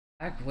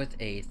Back with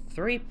a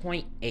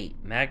 3.8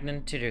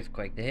 magnitude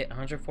earthquake that hit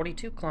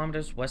 142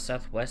 kilometers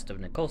west-southwest of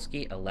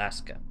Nikolski,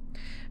 Alaska.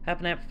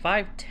 Happened at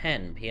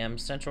 5:10 p.m.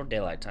 Central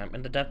Daylight Time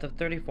in the depth of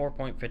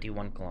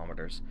 34.51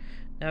 kilometers.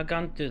 Now, I've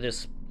gone through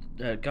these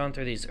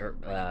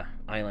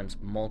islands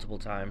multiple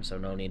times, so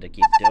no need to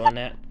keep doing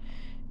that.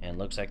 And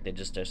looks like they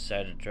just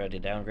decided to try to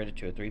downgrade it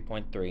to a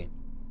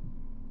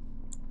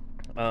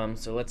 3.3.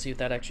 So let's see if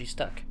that actually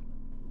stuck.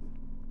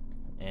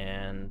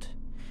 And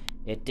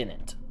it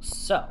didn't.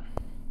 So,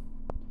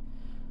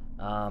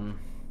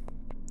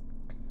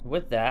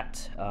 with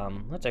that,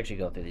 let's actually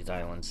go through these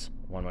islands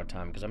one more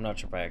time, because I'm not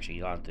sure if I actually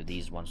gone through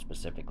these ones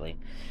specifically.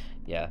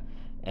 Yeah,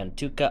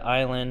 Antuka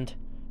Island,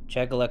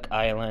 Chegaluk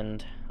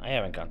Island. I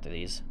haven't gone through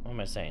these. What am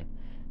I saying?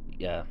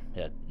 Yeah,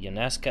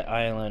 Yanaska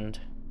Island.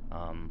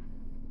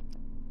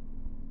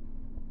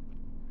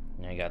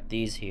 I got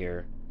these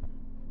here.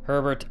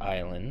 Herbert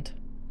Island,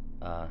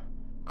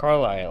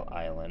 Carlisle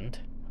Island.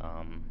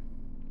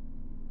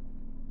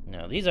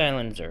 Now these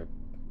islands are.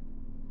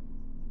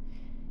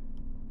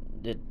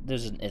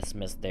 There's an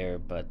isthmus there,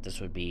 but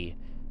this would be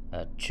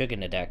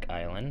Chuganadak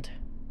Island,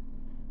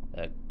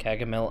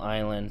 Cagamel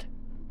Island,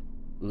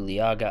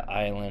 Uliaga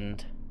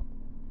Island,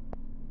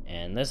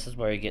 and this is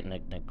where you get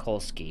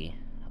Nikolski.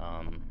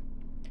 And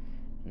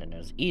then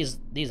there's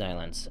these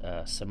islands,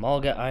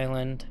 Samolga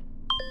Island,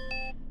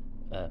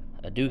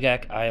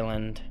 Adugak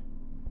Island,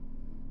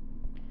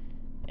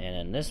 and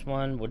then this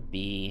one would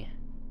be,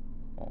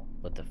 well,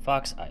 with the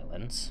Fox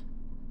Islands.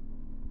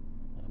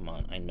 Come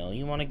on, I know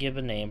you want to give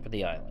a name for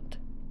the island.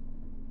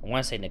 I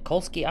want to say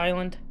Nikolski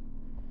Island.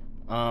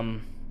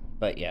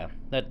 But yeah,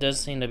 that does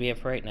seem to be it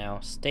for right now.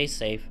 Stay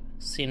safe.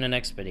 See you in the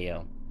next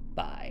video.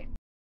 Bye.